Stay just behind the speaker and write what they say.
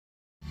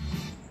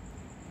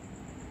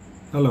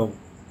Hello,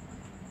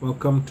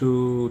 welcome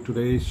to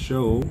today's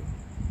show.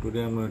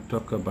 Today I'm going to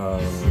talk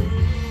about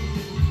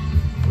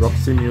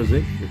Roxy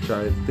music, which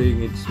I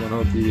think it's one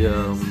of the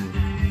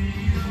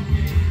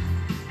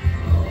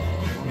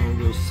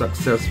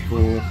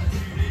successful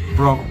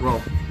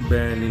rock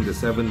band in the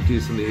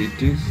 70s and the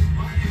 80s.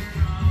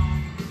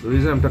 The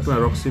reason I'm talking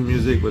about Roxy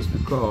music was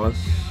because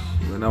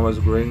when I was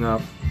growing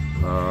up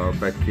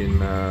back in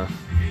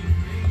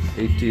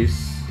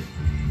 80s,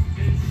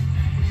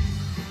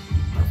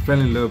 I fell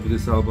in love with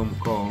this album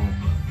called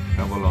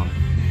Avalon.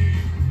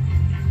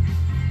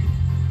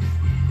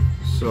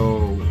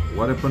 So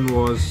what happened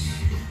was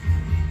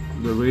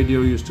the radio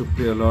used to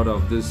play a lot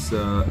of this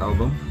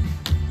album.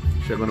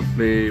 So I'm going to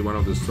play one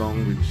of the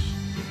songs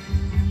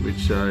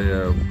which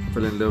I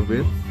fell in love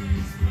with.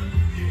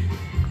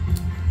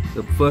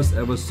 The first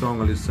ever song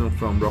I listened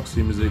from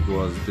Roxy music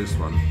was this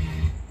one.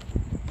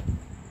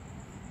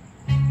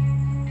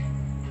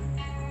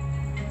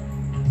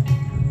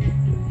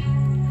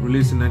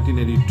 Released in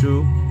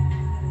 1982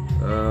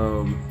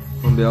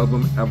 from the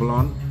album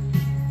Avalon.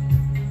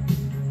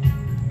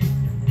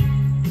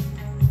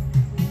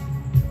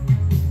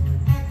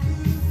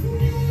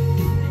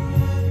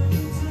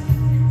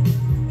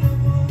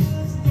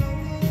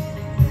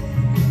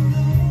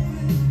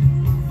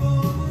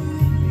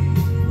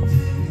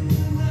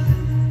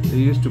 They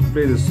used to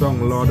play this song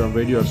a lot on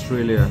Radio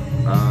Australia,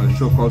 a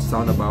show called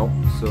Sound About.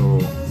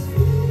 So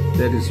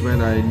that is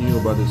when I knew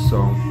about this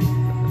song.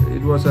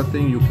 It was, I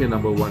think, UK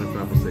number 1 if I'm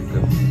not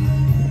mistaken.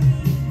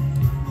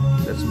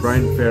 That's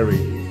Brian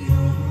Ferry.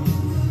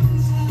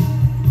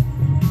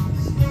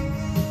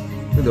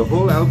 The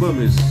whole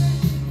album is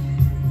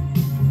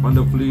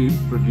wonderfully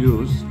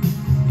produced.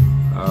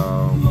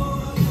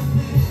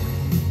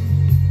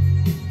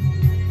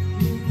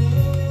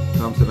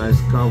 Comes a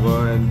nice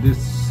cover, and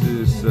this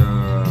is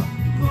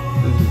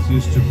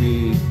used to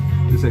be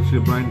actually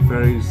Brian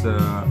Ferry's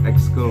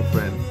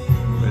ex-girlfriend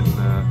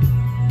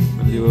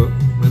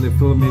when they're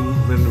filming,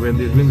 when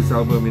they're doing this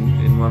album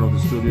in one of the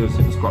studios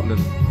in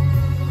Scotland.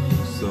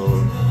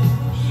 So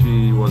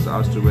she was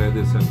asked to wear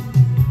this and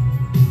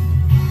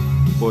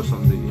post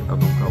on the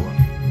album cover.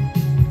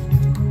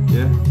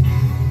 Yeah.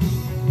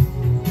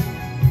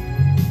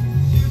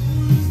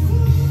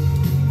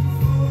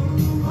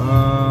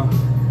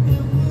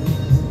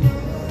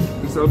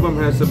 This album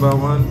has about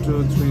 1,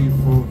 2, 3,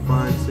 4,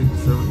 5, 6,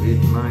 7,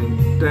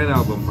 8,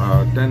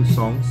 9, 10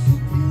 songs,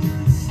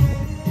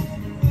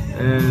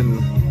 and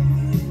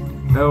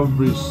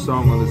every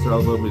song on this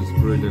album is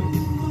brilliant.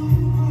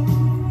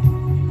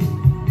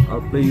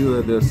 I'll play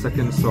you the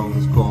second song.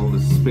 It's called The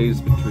Space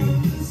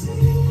Between.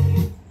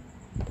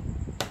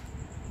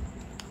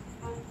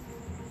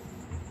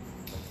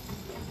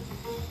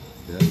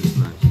 Yeah, it's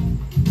nice.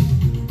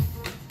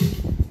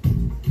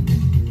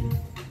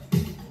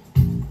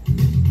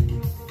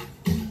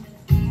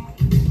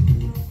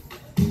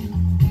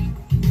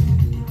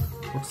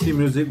 Roxy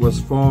music was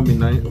formed in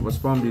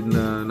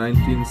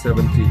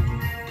 1970.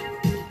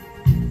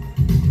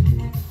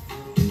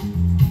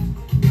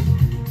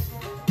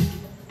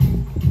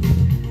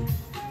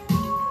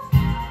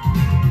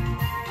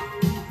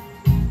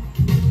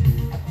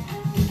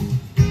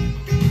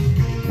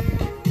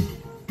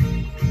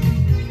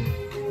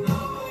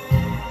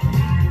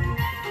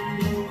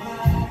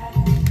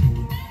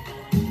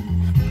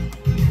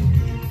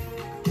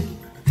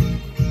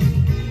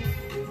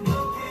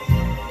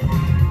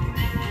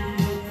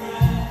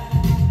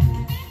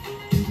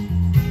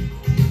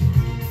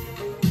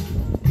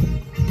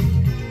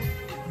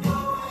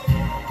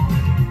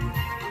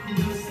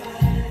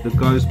 The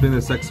guy who's playing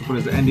the saxophone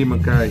is Andy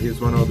Mackay. He's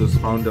one of those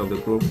founder of the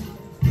group.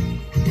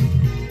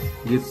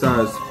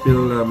 Guitar is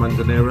Phil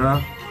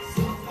Manzanera.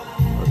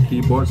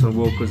 Keyboards and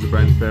vocals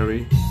Brian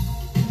Ferry.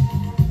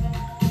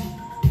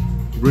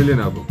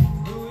 Brilliant album.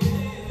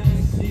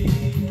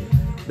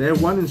 They have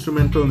one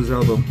instrumental in this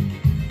album,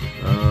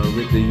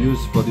 which they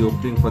used for the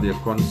opening for their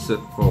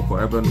concert,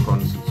 for Avalon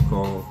concerts,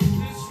 called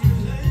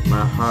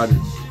My Heart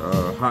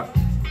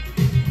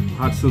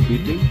Still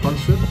Beating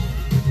concert.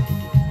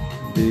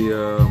 The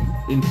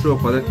intro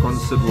for that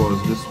concert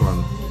was this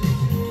one.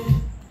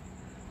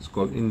 It's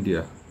called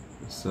India.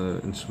 It's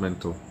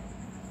instrumental.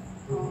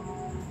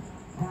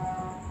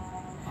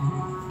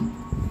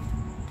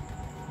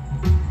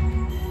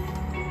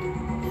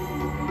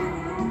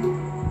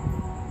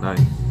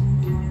 Nice.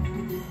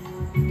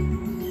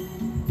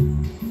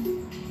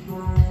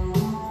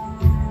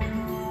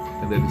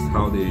 And that is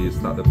how they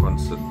start the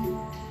concert.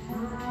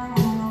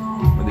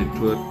 And they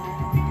toured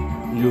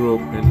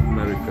Europe and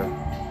America.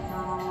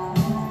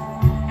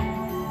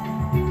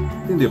 I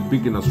think they're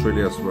big in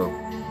Australia as well.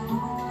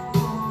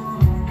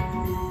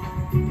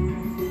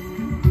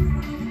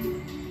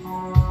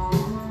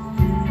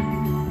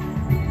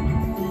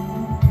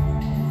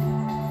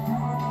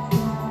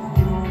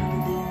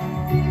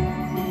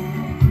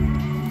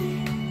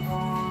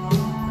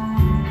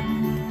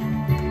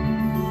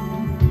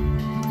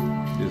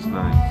 It's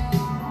nice.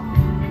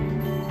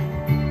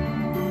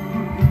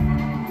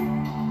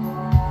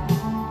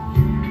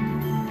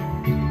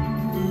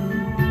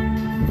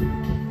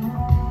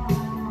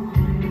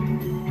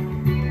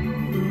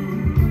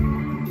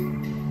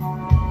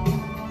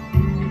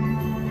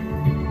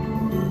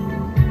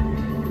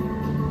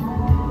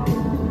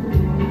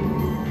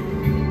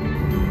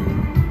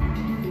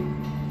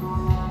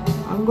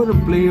 I'm going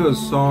to play you a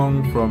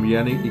song from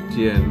Yannick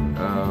Etienne.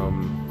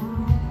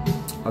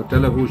 I'll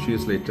tell her who she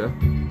is later.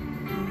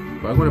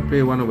 But I'm going to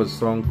play one of her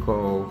song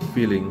called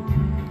Feeling.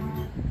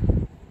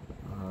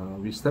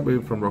 We step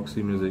away from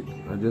Roxy music.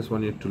 I just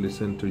want you to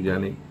listen to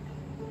Yannick.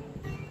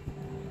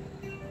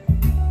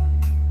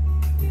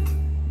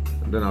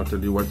 And then I'll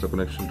tell you what's the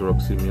connection to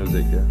Roxy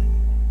music. Yeah.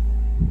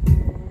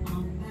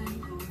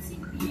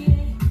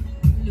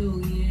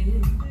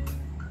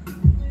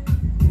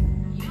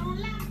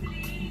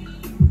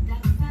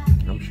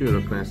 I'm sure you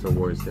recognize her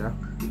voice, yeah.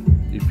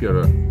 If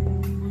you're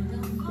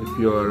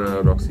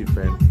a Roxy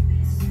fan.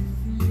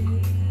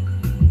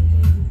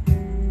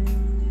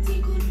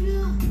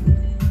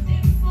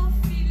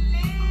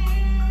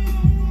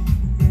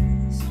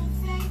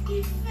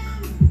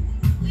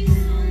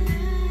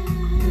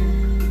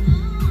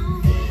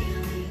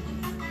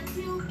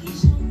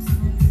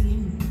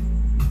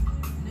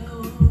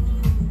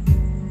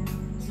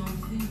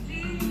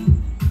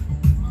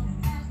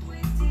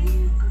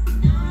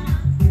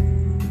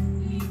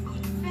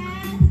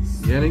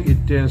 Yannick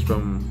Etienne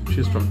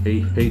she's from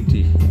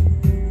Haiti.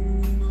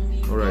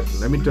 Alright,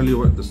 let me tell you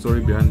what the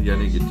story behind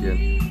Yannick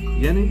Etienne.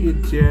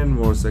 Yannick Etienne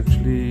was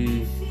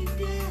actually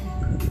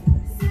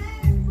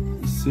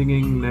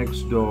singing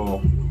next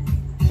door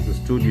to the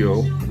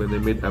studio when they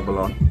made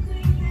Avalon.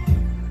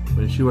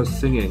 When she was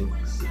singing,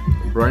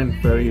 Brian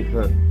Ferry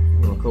heard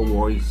her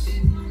voice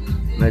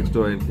next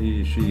door, and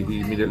he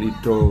immediately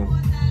told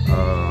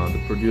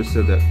the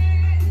producer that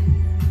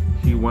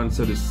he wants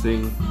her to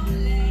sing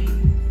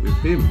with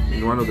him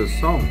in one of the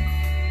songs,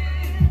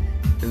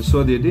 and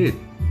so they did,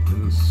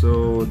 and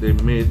so they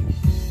made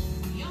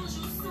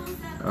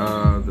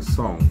the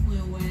song.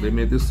 They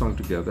made this song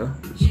together.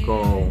 It's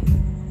called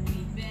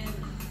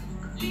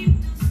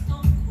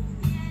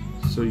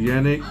so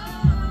Yannick.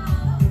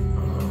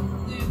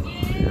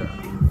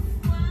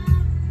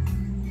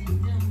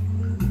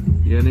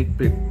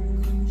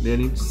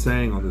 Yannick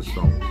sang on this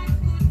song,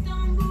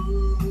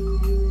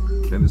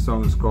 and the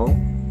song is called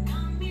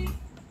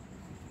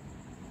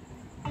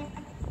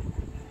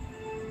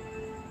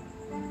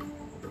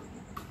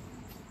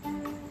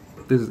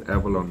This is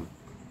Avalon.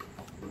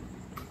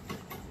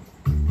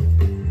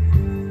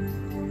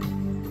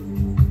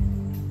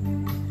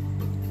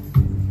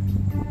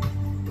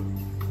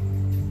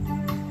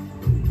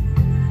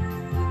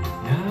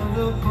 Now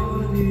the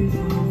party's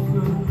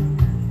over.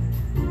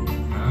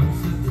 I'm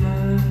so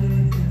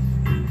tired.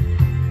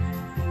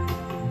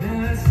 Then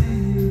I see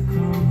you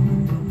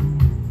coming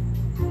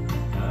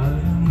out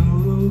of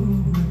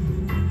nowhere.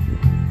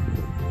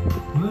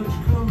 Much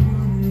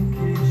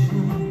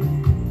communication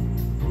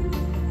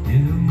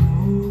in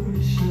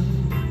emotion,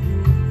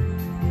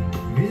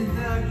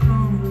 without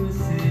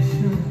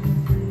conversation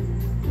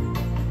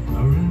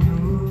or an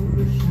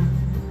ocean.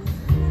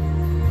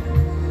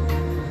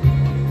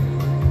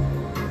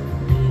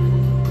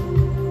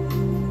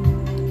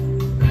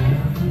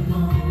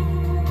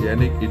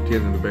 Yannick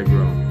Etienne in the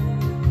background.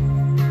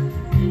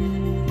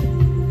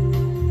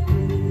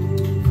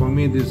 For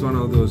me, this is one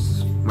of those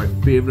my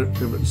favorite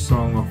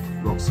song of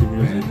Roxy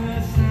music.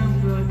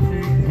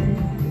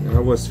 I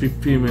was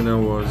 15 when I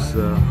was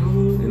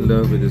in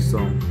love with this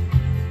song.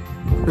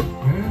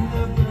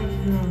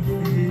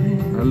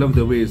 I love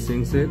the way he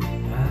sings it,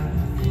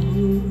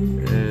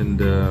 and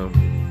did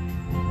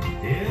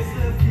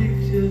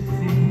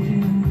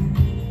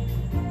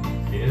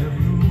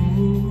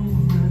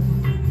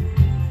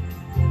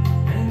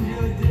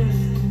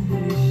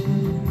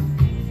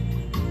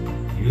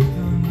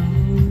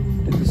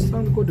the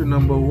song go to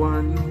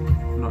 #1?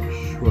 Not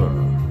sure.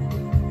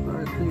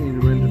 I think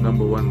it went to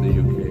 #1 in the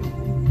UK.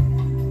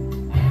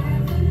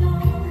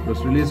 It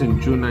was released in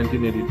June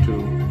 1982.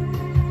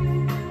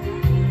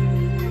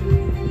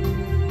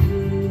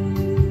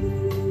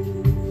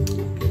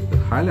 Okay, the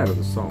highlight of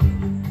the song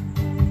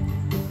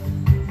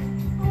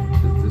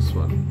is this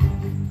one.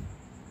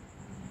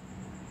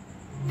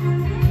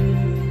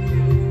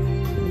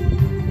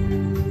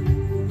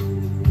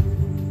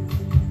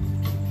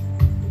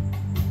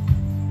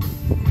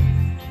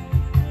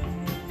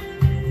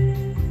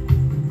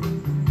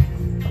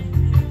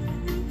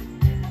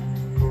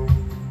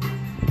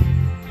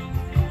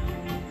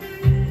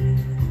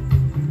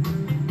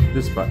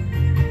 This part,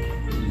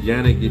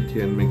 Yannick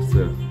Etienne makes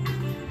the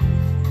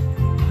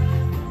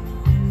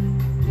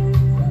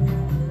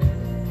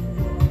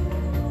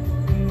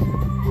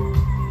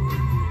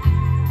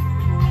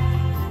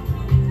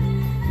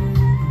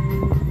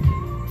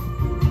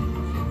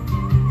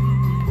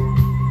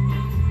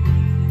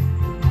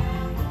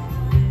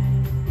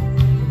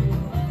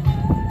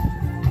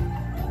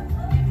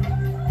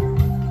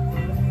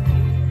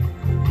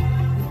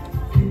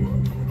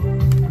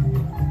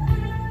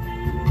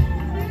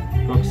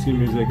Roxy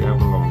music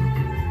Avalon.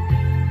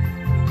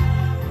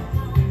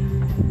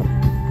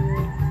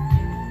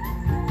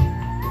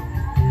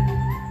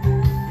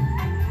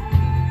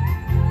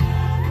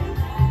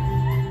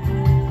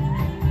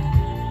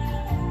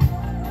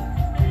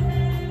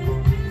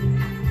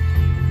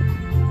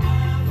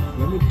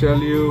 Let me tell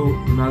you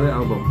another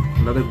album,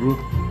 another group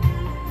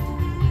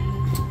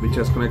which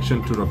has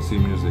connection to Roxy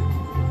music.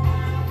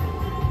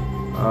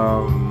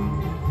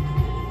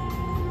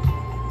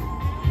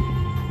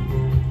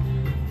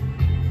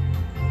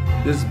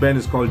 This band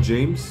is called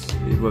James.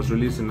 It was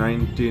released in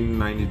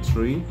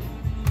 1993.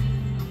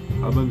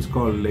 Album is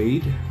called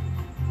Laid.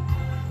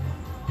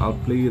 I'll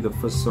play you the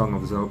first song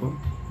of this album.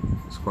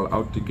 It's called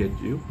Out to Get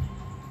You.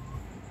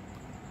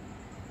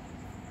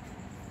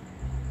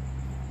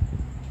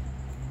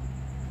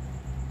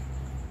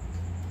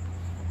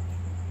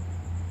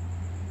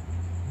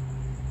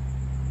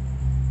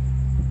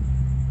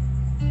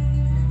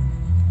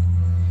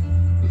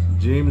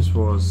 James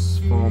was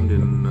formed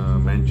in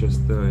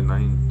Manchester in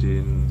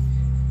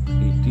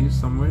 1980s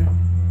somewhere,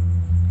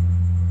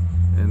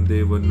 and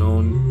they were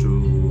known to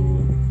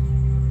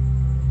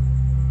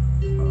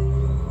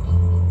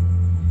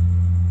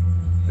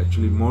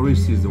actually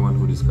Morrissey is the one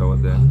who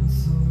discovered them,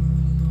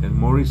 and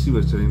Morrissey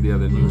was telling the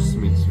other new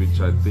Smiths, which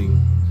I think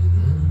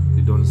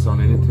they don't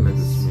sound anything like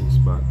the Smiths,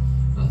 but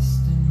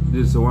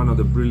this is one of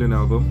the brilliant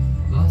album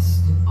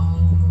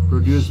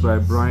produced by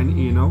Brian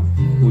Eno,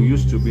 who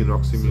used to be in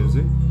Roxy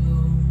Music.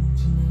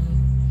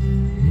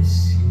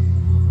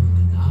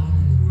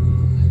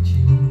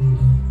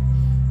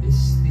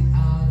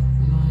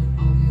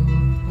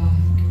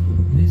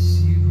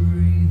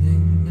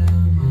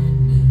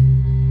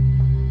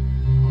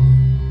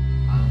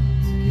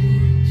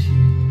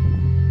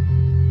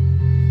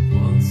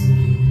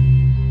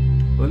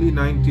 Early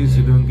 90s,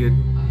 you don't get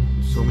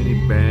so many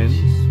bands,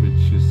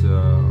 which is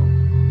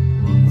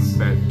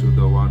compared to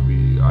the one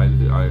I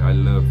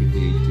love in the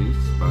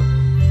 80s, but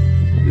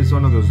this is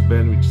one of those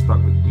bands which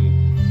stuck with me.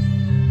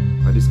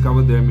 I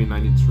discovered them in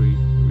 93,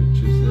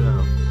 which is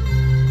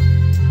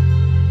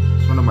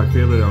it's one of my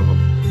favorite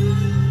albums.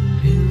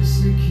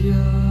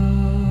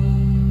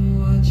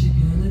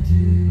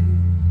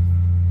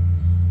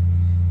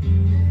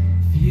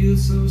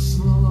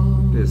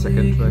 Play a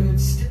second track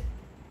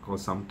called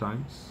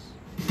Sometimes.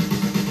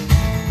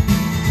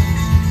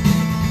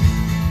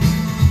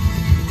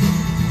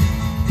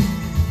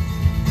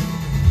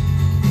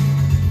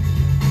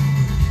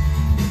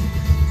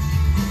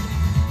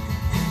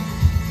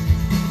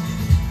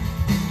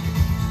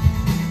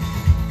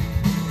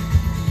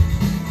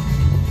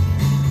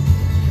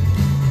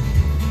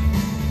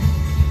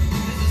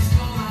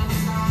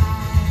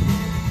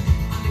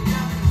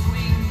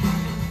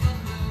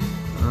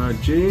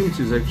 James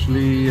is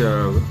actually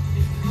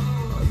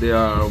they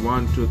are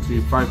 1, 2,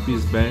 3,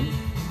 5-piece band.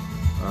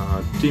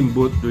 Tim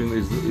Booth doing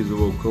his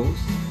vocals,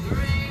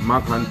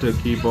 Mark Hunter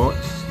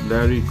keyboards,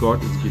 Larry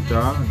Gott is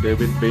guitar,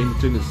 David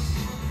Bainton is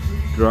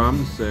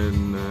drums,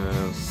 and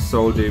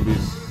Saul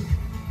Davis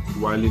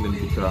violin and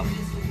guitar.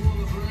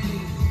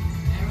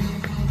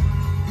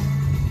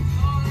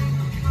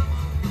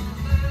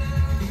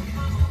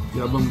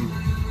 The album,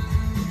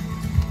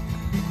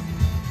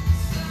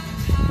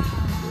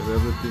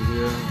 everything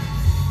here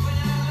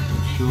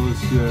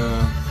shows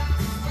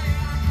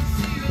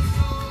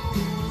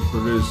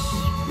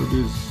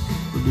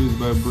produced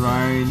by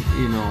Brian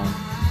Eno,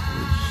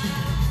 which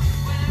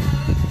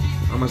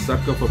I'm a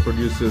sucker for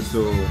producers.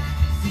 So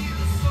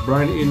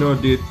Brian Eno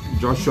did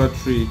Joshua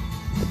Tree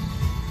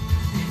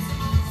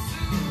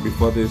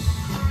before this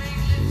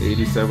in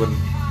 '87.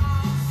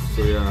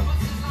 So yeah.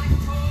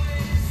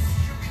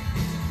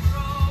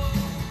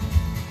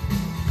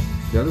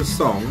 The other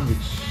song,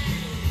 which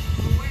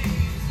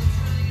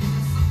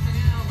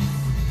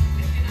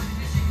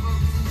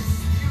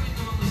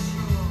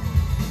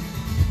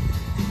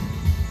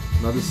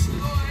now this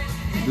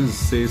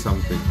Say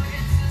Something.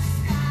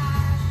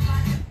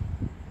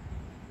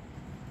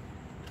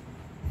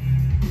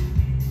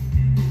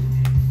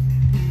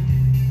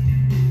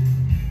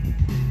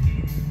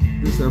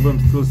 This album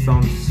still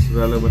sounds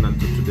relevant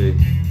until today,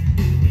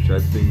 which I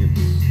think it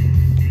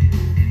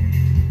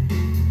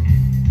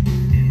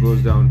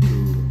goes down to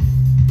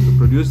the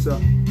producer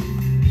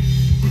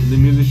and the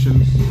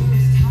musicians.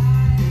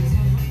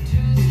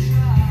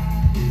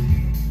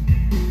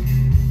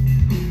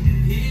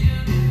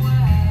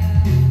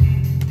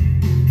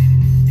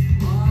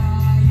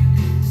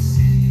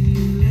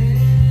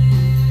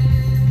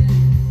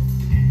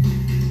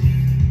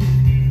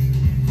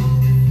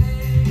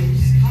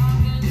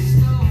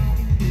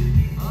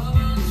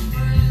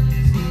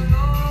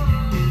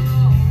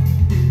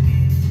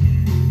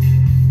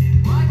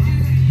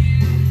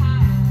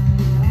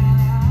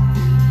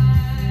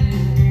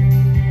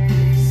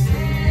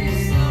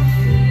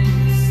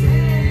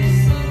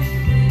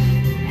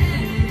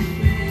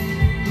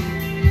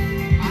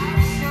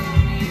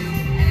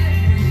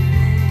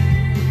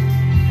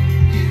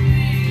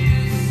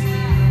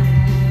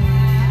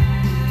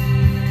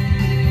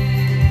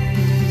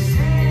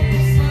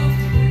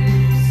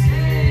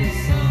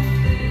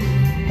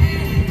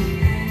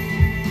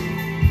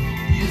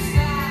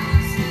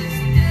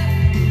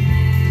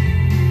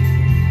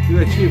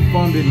 Actually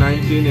formed in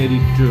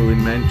 1982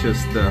 in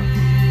Manchester.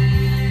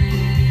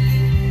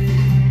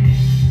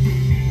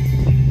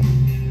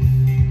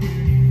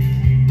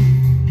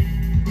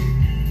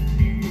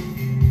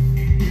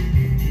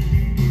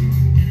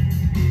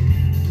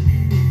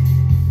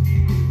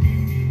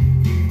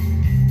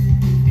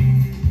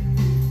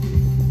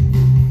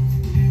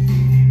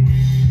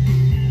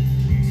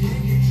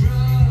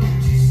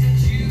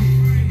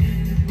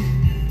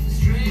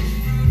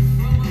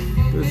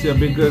 It's their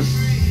biggest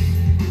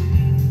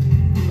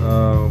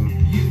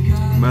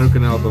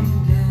American album.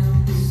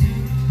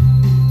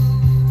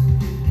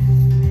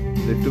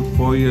 They took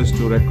 4 years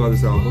to record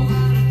this album,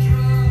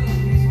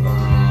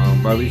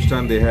 by which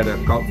time they had a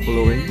cult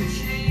following.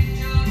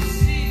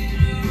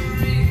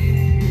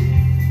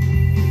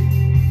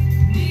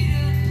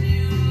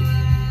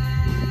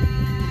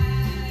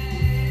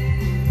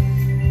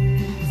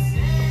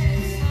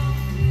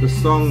 The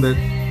song that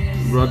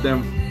brought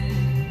them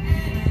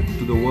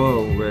to the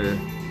world, where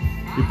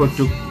people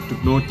took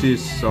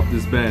notice of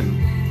this band,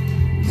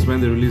 is when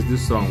they released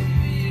this song.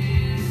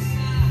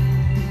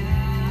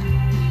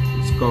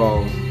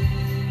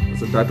 It's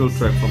the title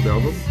track from the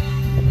album.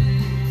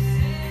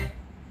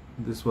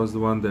 This was the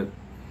one that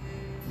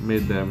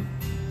made them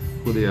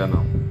who they are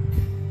now.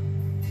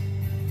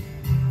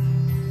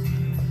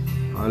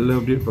 I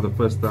loved it for the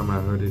first time I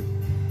heard it.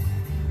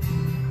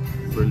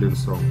 Brilliant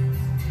song.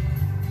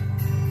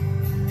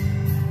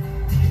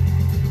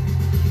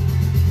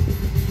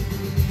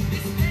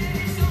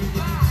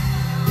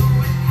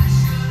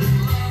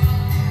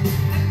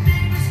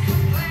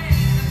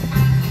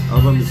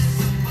 Album is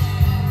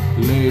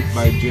laid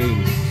by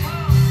James.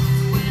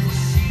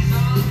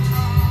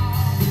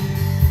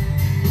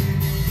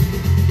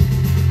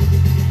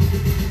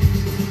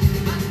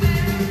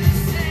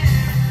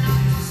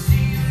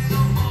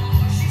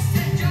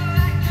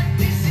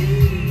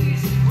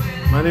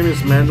 My name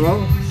is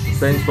Manuel.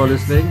 Thanks for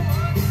listening.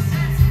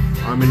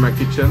 I'm in my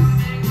kitchen.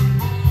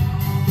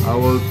 I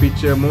will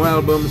feature more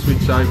albums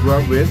which I grew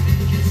up with.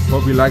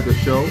 Hope you like the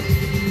show.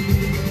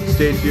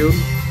 Stay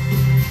tuned.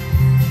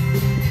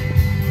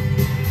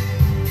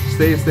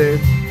 Stay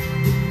safe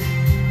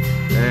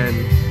and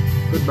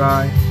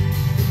goodbye.